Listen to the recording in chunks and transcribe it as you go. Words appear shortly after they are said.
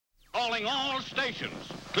calling all stations.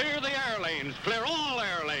 Clear the air lanes, clear all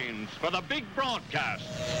air lanes for the big broadcast.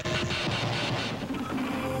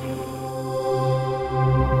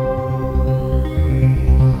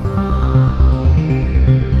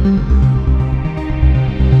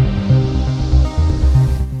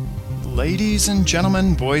 Ladies and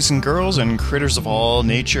gentlemen, boys and girls, and critters of all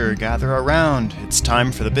nature, gather around. It's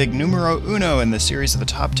time for the big numero uno in the series of the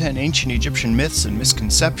top 10 ancient Egyptian myths and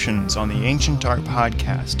misconceptions on the Ancient Art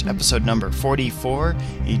Podcast, episode number 44,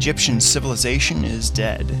 Egyptian Civilization is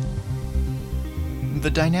Dead.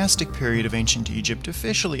 The dynastic period of ancient Egypt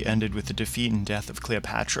officially ended with the defeat and death of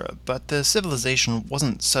Cleopatra, but the civilization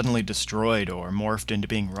wasn't suddenly destroyed or morphed into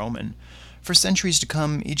being Roman. For centuries to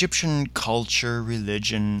come, Egyptian culture,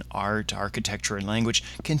 religion, art, architecture, and language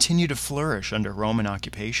continue to flourish under Roman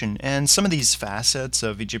occupation, and some of these facets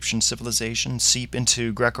of Egyptian civilization seep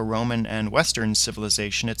into Greco-Roman and Western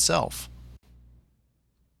civilization itself.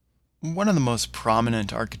 One of the most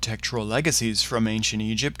prominent architectural legacies from ancient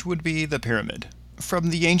Egypt would be the pyramid. From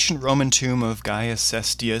the ancient Roman tomb of Gaius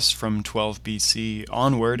Cestius from 12 BC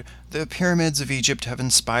onward, the pyramids of Egypt have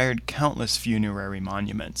inspired countless funerary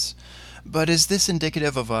monuments. But is this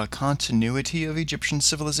indicative of a continuity of Egyptian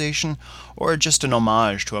civilization, or just an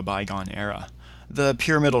homage to a bygone era? The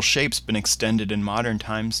pyramidal shape's been extended in modern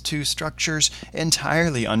times to structures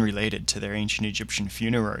entirely unrelated to their ancient Egyptian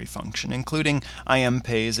funerary function, including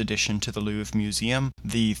Ayampe's addition to the Louvre Museum,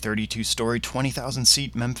 the 32-story,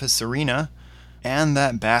 20,000-seat Memphis Arena, and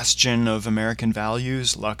that bastion of American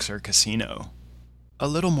values, Luxor Casino. A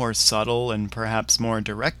little more subtle and perhaps more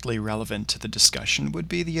directly relevant to the discussion would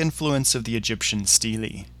be the influence of the Egyptian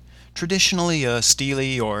stele. Traditionally, a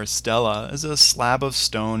stele or stela is a slab of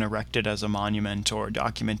stone erected as a monument or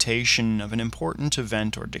documentation of an important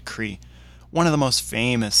event or decree. One of the most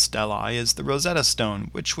famous stelae is the Rosetta Stone,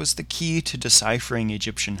 which was the key to deciphering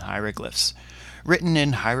Egyptian hieroglyphs. Written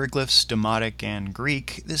in hieroglyphs, Demotic, and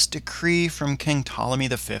Greek, this decree from King Ptolemy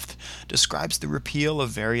V describes the repeal of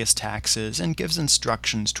various taxes and gives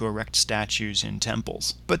instructions to erect statues in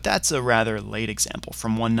temples. But that's a rather late example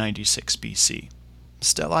from 196 BC.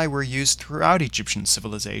 Stelae were used throughout Egyptian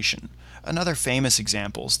civilization. Another famous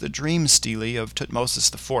example is the Dream Stele of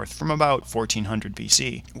Tutmosis IV from about 1400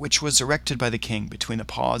 BC, which was erected by the king between the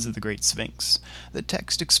paws of the Great Sphinx. The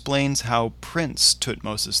text explains how Prince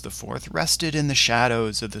Tutmosis IV rested in the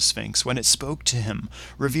shadows of the Sphinx when it spoke to him,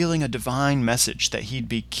 revealing a divine message that he'd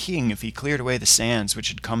be king if he cleared away the sands which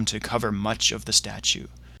had come to cover much of the statue.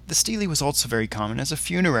 The stele was also very common as a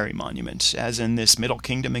funerary monument, as in this Middle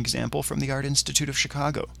Kingdom example from the Art Institute of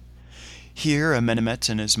Chicago. Here, Amenemhet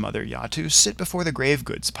and his mother Yatu sit before the grave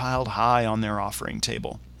goods piled high on their offering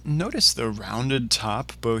table. Notice the rounded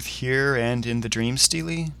top both here and in the Dream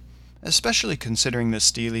Stele? Especially considering the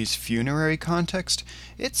stele's funerary context,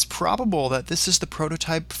 it's probable that this is the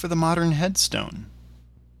prototype for the modern headstone.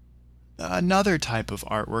 Another type of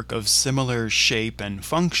artwork of similar shape and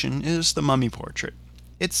function is the mummy portrait.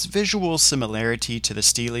 Its visual similarity to the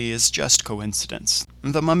stele is just coincidence.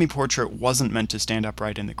 The mummy portrait wasn't meant to stand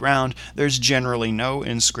upright in the ground, there's generally no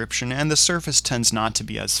inscription, and the surface tends not to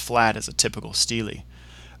be as flat as a typical stele.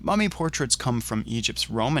 Mummy portraits come from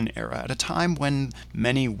Egypt's Roman era at a time when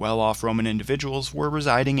many well-off Roman individuals were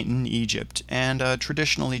residing in Egypt, and a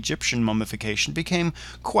traditional Egyptian mummification became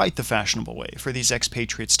quite the fashionable way for these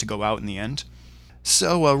expatriates to go out in the end.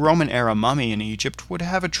 So a Roman-era mummy in Egypt would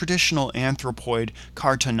have a traditional anthropoid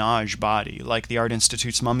cartonnage body, like the Art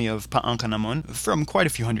Institute's mummy of Tutankhamun from quite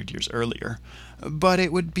a few hundred years earlier. But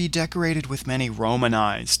it would be decorated with many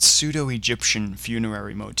Romanized, pseudo-Egyptian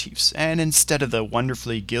funerary motifs, and instead of the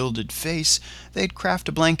wonderfully gilded face, they'd craft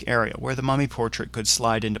a blank area where the mummy portrait could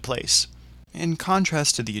slide into place. In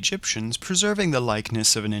contrast to the Egyptians, preserving the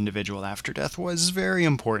likeness of an individual after death was very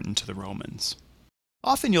important to the Romans.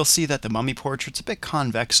 Often you'll see that the mummy portrait's a bit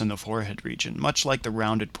convex in the forehead region, much like the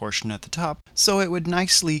rounded portion at the top, so it would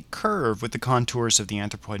nicely curve with the contours of the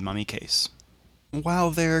anthropoid mummy case. While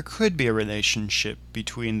there could be a relationship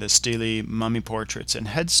between the stele, mummy portraits, and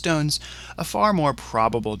headstones, a far more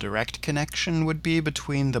probable direct connection would be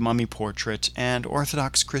between the mummy portrait and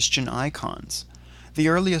Orthodox Christian icons. The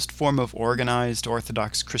earliest form of organized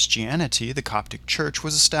Orthodox Christianity, the Coptic Church,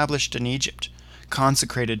 was established in Egypt.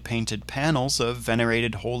 Consecrated painted panels of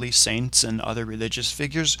venerated holy saints and other religious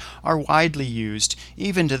figures are widely used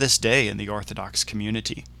even to this day in the Orthodox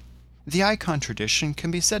community. The icon tradition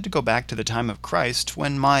can be said to go back to the time of Christ,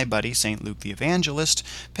 when my buddy St. Luke the Evangelist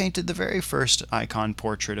painted the very first icon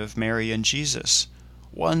portrait of Mary and Jesus.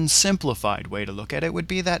 One simplified way to look at it would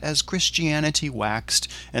be that as Christianity waxed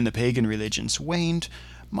and the pagan religions waned,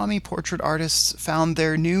 mummy portrait artists found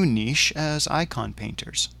their new niche as icon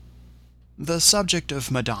painters. The subject of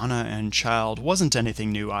Madonna and child wasn't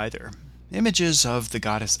anything new either. Images of the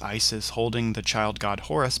goddess Isis holding the child god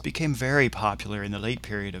Horus became very popular in the late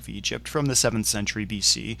period of Egypt from the 7th century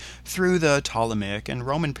BC through the Ptolemaic and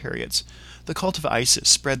Roman periods. The cult of Isis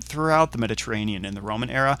spread throughout the Mediterranean in the Roman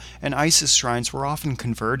era, and Isis shrines were often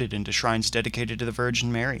converted into shrines dedicated to the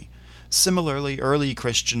Virgin Mary. Similarly, early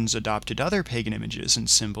Christians adopted other pagan images and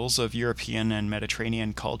symbols of European and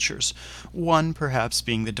Mediterranean cultures, one perhaps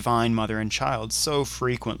being the Divine Mother and Child so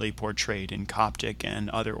frequently portrayed in Coptic and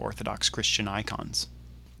other Orthodox Christian icons.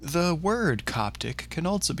 The word Coptic can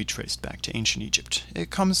also be traced back to ancient Egypt. It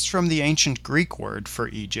comes from the ancient Greek word for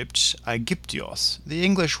Egypt, Aegyptios. The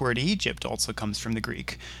English word Egypt also comes from the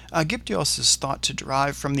Greek. Aegyptios is thought to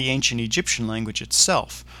derive from the ancient Egyptian language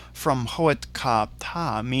itself, from Hoet Ka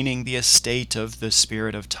Ptah, meaning the estate of the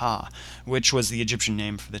spirit of Ptah, which was the Egyptian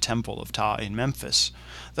name for the temple of Ptah in Memphis.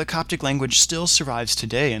 The Coptic language still survives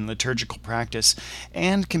today in liturgical practice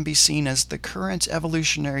and can be seen as the current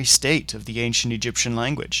evolutionary state of the ancient Egyptian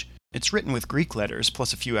language. It's written with Greek letters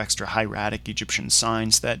plus a few extra hieratic Egyptian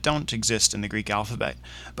signs that don't exist in the Greek alphabet,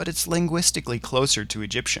 but it's linguistically closer to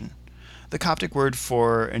Egyptian. The Coptic word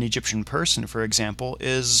for an Egyptian person, for example,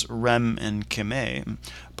 is Rem and Keme.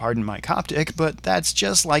 Pardon my Coptic, but that's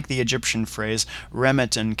just like the Egyptian phrase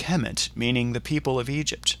Remet and Kemet, meaning the people of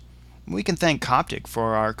Egypt. We can thank Coptic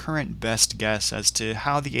for our current best guess as to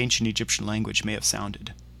how the ancient Egyptian language may have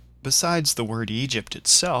sounded. Besides the word Egypt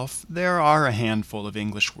itself, there are a handful of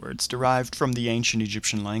English words derived from the ancient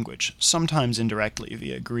Egyptian language, sometimes indirectly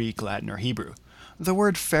via Greek, Latin, or Hebrew. The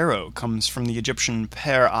word Pharaoh comes from the Egyptian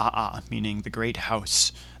Per-Aa, meaning the great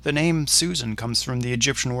house. The name Susan comes from the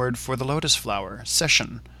Egyptian word for the lotus flower,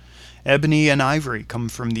 Session. Ebony and ivory come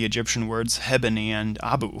from the Egyptian words Hebeni and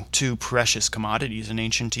Abu, two precious commodities in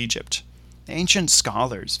ancient Egypt. Ancient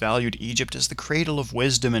scholars valued Egypt as the cradle of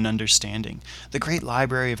wisdom and understanding. The Great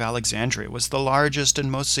Library of Alexandria was the largest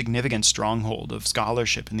and most significant stronghold of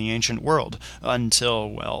scholarship in the ancient world, until,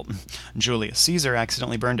 well, Julius Caesar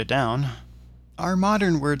accidentally burned it down. Our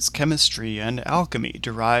modern words chemistry and alchemy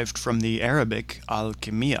derived from the Arabic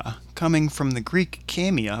alchemia, coming from the Greek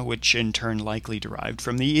chemia, which in turn likely derived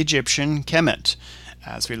from the Egyptian Kemet.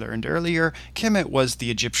 As we learned earlier, Kemet was the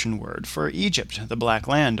Egyptian word for Egypt, the black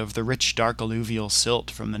land of the rich dark alluvial silt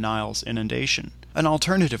from the Nile's inundation. An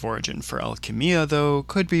alternative origin for alchemia, though,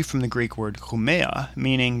 could be from the Greek word chumea,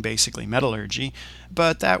 meaning basically metallurgy,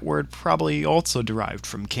 but that word probably also derived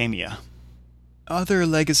from chemia. Other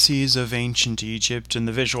legacies of ancient Egypt in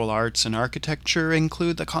the visual arts and architecture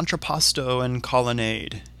include the contrapposto and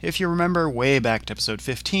colonnade. If you remember way back to episode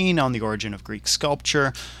 15 on the origin of Greek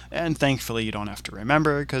sculpture, and thankfully you don't have to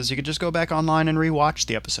remember because you can just go back online and rewatch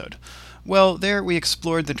the episode. Well, there we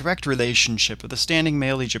explored the direct relationship of the standing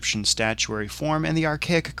male Egyptian statuary form and the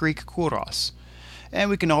archaic Greek kouros. And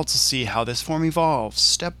we can also see how this form evolves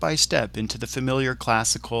step by step into the familiar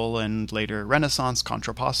classical and later Renaissance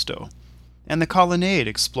contrapposto. And the colonnade,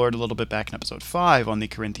 explored a little bit back in episode 5 on the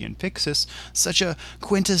Corinthian Pyxis, such a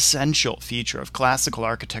quintessential feature of classical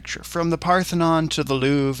architecture from the Parthenon to the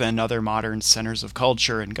Louvre and other modern centers of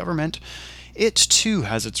culture and government. It too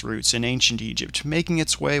has its roots in ancient Egypt, making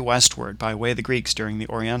its way westward by way of the Greeks during the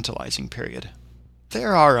Orientalizing period.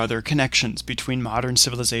 There are other connections between modern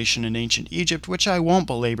civilization and ancient Egypt which I won't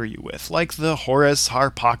belabor you with, like the Horus,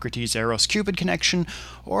 Harpocrates, Eros, Cupid connection,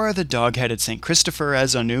 or the dog-headed St. Christopher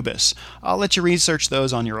as Anubis. I'll let you research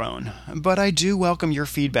those on your own, but I do welcome your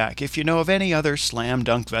feedback if you know of any other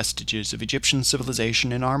slam-dunk vestiges of Egyptian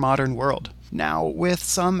civilization in our modern world. Now, with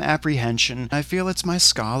some apprehension, I feel it's my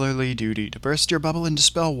scholarly duty to burst your bubble and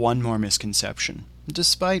dispel one more misconception.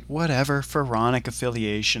 Despite whatever pharaonic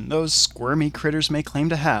affiliation those squirmy critters may claim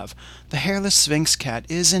to have, the hairless Sphinx cat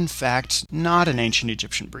is in fact not an ancient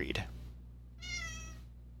Egyptian breed.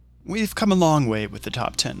 We've come a long way with the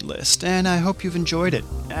top 10 list, and I hope you've enjoyed it.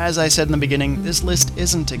 As I said in the beginning, this list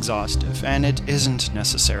isn't exhaustive, and it isn't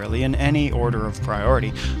necessarily in any order of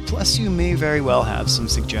priority, plus you may very well have some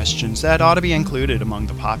suggestions that ought to be included among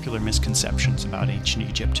the popular misconceptions about ancient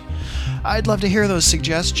Egypt. I'd love to hear those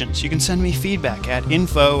suggestions. You can send me feedback at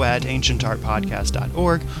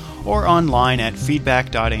info@ancientartpodcast.org or online at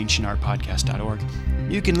feedback.ancientartpodcast.org.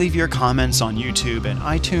 You can leave your comments on YouTube and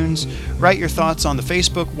iTunes, write your thoughts on the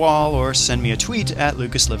Facebook wall, or send me a tweet at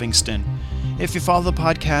Lucas Livingston. If you follow the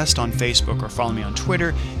podcast on Facebook or follow me on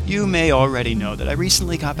Twitter, you may already know that I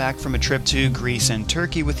recently got back from a trip to Greece and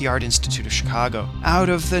Turkey with the Art Institute of Chicago. Out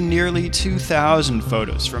of the nearly 2,000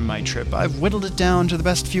 photos from my trip, I've whittled it down to the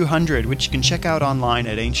best few hundred, which you can check out online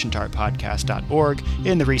at ancientartpodcast.org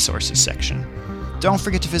in the resources section. Don't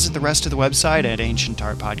forget to visit the rest of the website at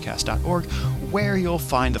ancientartpodcast.org, where you'll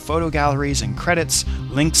find the photo galleries and credits,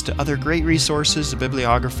 links to other great resources, the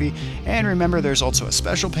bibliography, and remember there's also a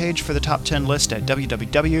special page for the top 10 list at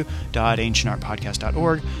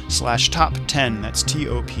www.ancientartpodcast.org/top10. That's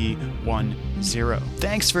TOP10.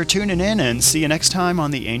 Thanks for tuning in, and see you next time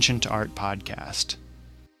on the Ancient Art Podcast.